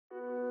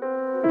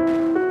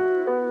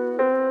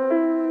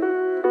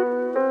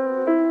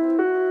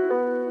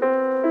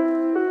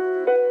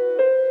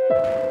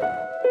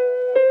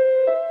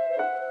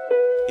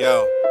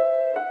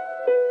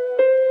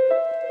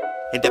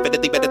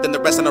admittedly better than the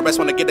rest, and the rest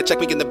wanna get a check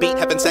me in the beat.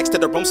 Having sex to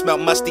the room smell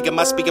musty. You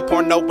must be a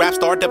porno rap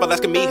star. Devil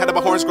asking me how do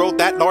my horns grow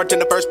that large in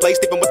the first place?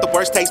 Even with the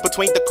worst taste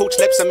between the cooch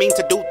lips. I mean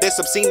to do this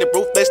obscene and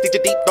ruthless. Need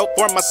your deep throat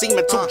for my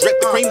semen to drip.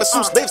 The cream of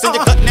Seuss lives in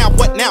your gut now.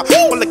 What now?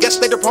 Well, I guess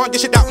later on you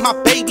should out my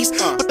babies.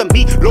 Put the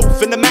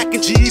meatloaf and the mac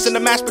and cheese and the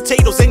mashed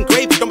potatoes and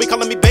gravy. Don't be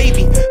calling me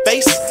baby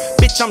face.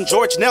 Bitch, I'm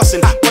George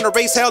Nelson. Wanna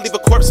raise hell, leave a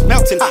corpse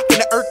melting in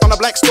the earth on a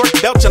black stork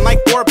belching like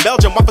poor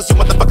Belgium. Waffles, you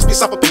motherfuckers be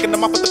soft for picking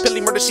them off with the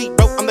pilly murder she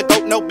wrote. I'm the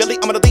goat, no Billy.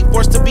 I'm an elite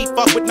force to be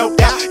fucked with no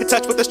doubt. In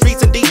touch with the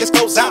streets, indeed this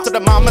goes out to the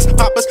mamas,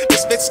 papas,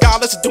 misfit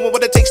scholars, doing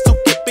what it takes to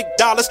get big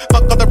dollars.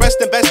 Fuck all the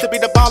rest and best to be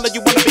the baller.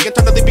 You wanna be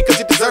internally because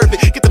you deserve it.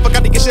 Get the fuck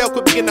out of your shell,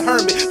 quit being a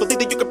hermit. Believe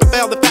that you can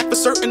prevail. In fact, for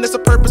certain, there's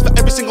a purpose for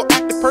every single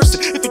active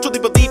person. If you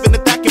truly believe in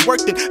it, that can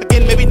work. Then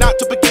again, maybe not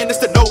to begin, it's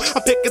to know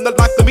I'm picking the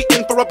life, let me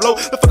in for a blow.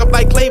 The fuck up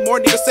like Claymore,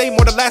 need to say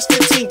more the last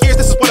 15 years.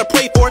 This is what I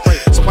pray for.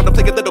 So I don't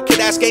play a little kid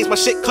ass games. My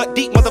shit cut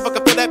deep,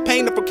 motherfucker. Feel that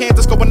pain. And from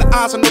Kansas, go in the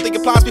eyes. I know the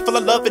applause be full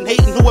of love and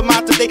hate. And who am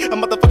I today? A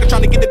motherfucker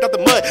trying to get it out the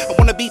mud. I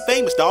wanna be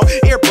famous, dog.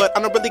 Earbud, I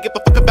don't really give a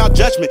fuck about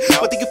judgment.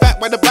 Whether you fat,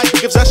 white, or black, who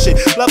gives a shit?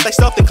 Love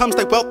thyself, then comes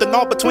thy wealth and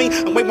all between.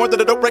 I'm way more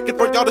than a dope record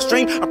for y'all to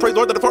stream. I pray,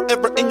 Lord, that I'm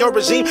forever in your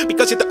regime.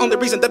 Because you're the only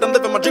reason that I'm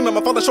living my dream.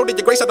 I'm falling short of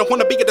your grace. I don't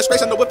wanna be a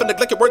disgrace. I know if I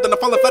neglect your word, then I'm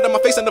falling flat on my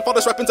face. And the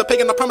father's rapping's a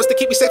pagan. I promise to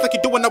keep me safe like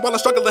you doing now while I'm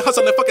struggling,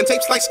 hustling fucking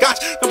tapes like scotch.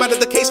 No matter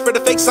the case for the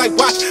fakes I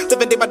watch.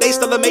 Living day by day,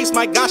 still amazed.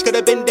 My gosh, could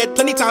have been dead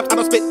plenty times. I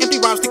don't spit empty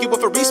rhymes. Stick you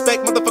with a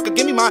respect, motherfucker,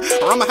 give me mine.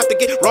 Or I'ma have to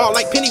get raw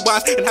like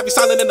Pennywise and have you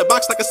silent in the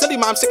box like a silly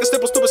mime. Sick of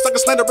stipple, stupid, stuck a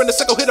slender in the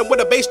sickle. Hit him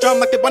with a bass drum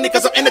like the bunny,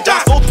 cause I'm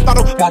energized. Full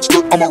throttle monster,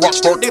 I'm a rock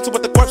star. Dancing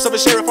with the corpse of a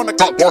sheriff on the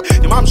cop bar.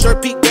 Your mom sure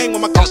peep gang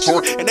when my cock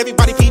tour. And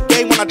everybody peep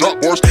gang when I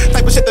drop bars.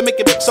 Type of shit that make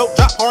your bitch so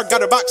drop hard.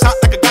 Got her box hot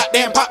like a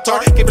goddamn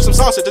Pop-Tart. Gave her some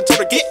sausage and told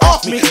her get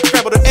off me.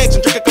 Scrambled her eggs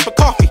and drink a cup of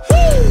coffee.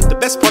 The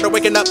best part of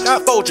waking up,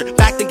 Folger.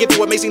 Back and give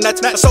you amazing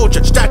nuts. A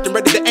soldier, strapped and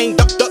ready to aim,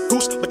 duck, duck,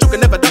 goose. But you can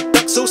never duck,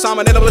 duck, Seuss. I'm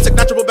an animalistic,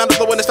 natural, bound to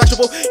flow and it's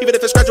factual. Even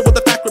if it's gradual,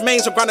 the fact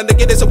remains. I'm grinding to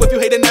get it, so if you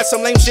hating, that's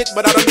some lame shit.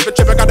 But I don't even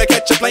trip, I gotta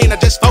catch a plane, I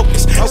just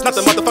focus. It's not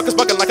the motherfuckers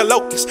bugging like a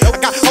locust. I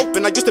got hope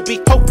and I used to be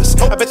hopeless.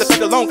 I bet the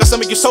fact alone got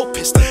some of you so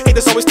pissed.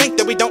 Haters always think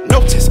that we don't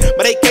notice.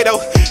 But hey, Kato,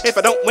 if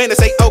I don't win,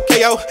 it's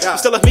A-OK-O. I'm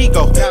still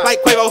amigo,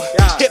 like Fuego.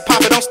 Hip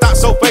hop, it don't stop,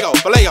 so Fuego,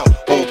 Vallejo.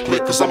 Oh,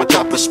 click, cause I'm a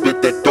chopper,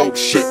 spit that dope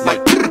shit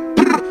like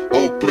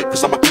oh, click,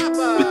 cause I'm a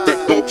spit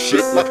that dope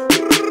shit like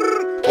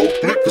oh,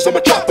 click, cause I'm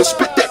a chopper,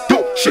 spit that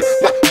dope shit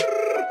like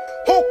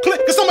Oh,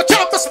 click, cause I'm a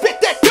chopper, spit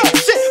that dope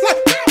shit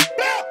like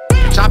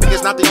chopping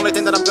is not the only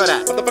thing that I'm good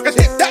at. Motherfuckers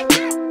hit that.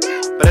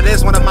 But it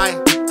is one of my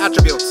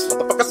attributes.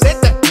 Motherfucker said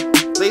that.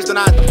 Please do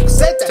not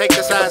take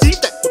this as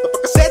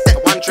motherfucker said that. A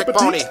one-trick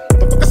pony.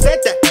 Motherfucker said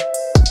that.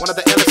 One of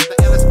the illest, the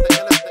illest, the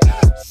illest, the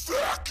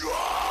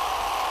illest.